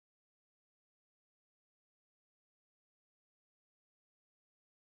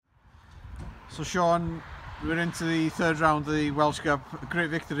So Sean, we're into the third round of the Welsh Cup. A great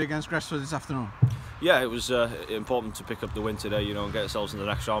victory against Gresford this afternoon. Yeah, it was important to pick up the win today, and get ourselves in the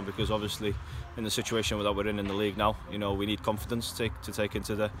next round, because obviously in the situation that we're in the league now, we need confidence to take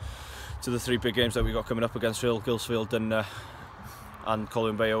into the three big games that we got coming up against Gresford and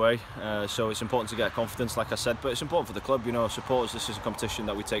Colwyn Bay away. So it's important to get confidence, like I said, but it's important for the club. Supporters, this is a competition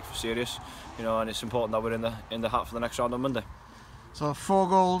that we take for serious, and it's important that we're in the hat for the next round on Monday. So 4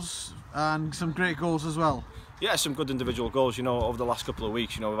 goals and some great goals as well. Yeah, some good individual goals. Over the last couple of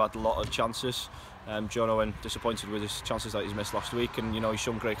weeks, we've had a lot of chances. John Owen disappointed with his chances that he's missed last week, and he's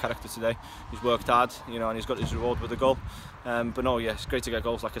shown great character today. He's worked hard, and he's got his reward with a goal. But no, yeah, it's great to get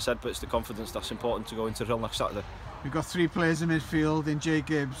goals, like I said, but it's the confidence that's important to go into Hill next Saturday. We've got 3 players in midfield in Jay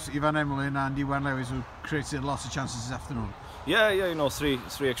Gibbs, Ivan Emlyn and Iwan Lewis, who created lots of chances this afternoon. Yeah, three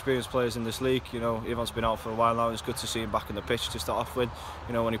experienced players in this league. Ivan's been out for a while now. It's good to see him back in the pitch to start off with.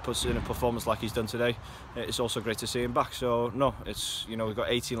 When he puts in a performance like he's done today, it's also great to see him back. So no, it's we've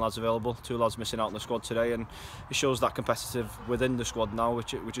got 18 lads available, 2 lads missing out in the squad today, and it shows that competitive within the squad now,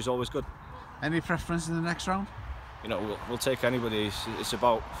 which is always good. Any preference in the next round? We'll take anybody. It's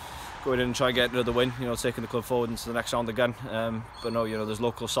about going in and try and get another win, taking the club forward into the next round again. But no, there's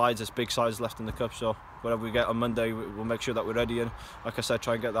local sides, there's big sides left in the cup, so whatever we get on Monday, we'll make sure that we're ready, and like I said,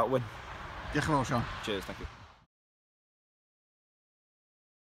 try and get that win. Diolch yn fawr, Sean. Cheers, thank you.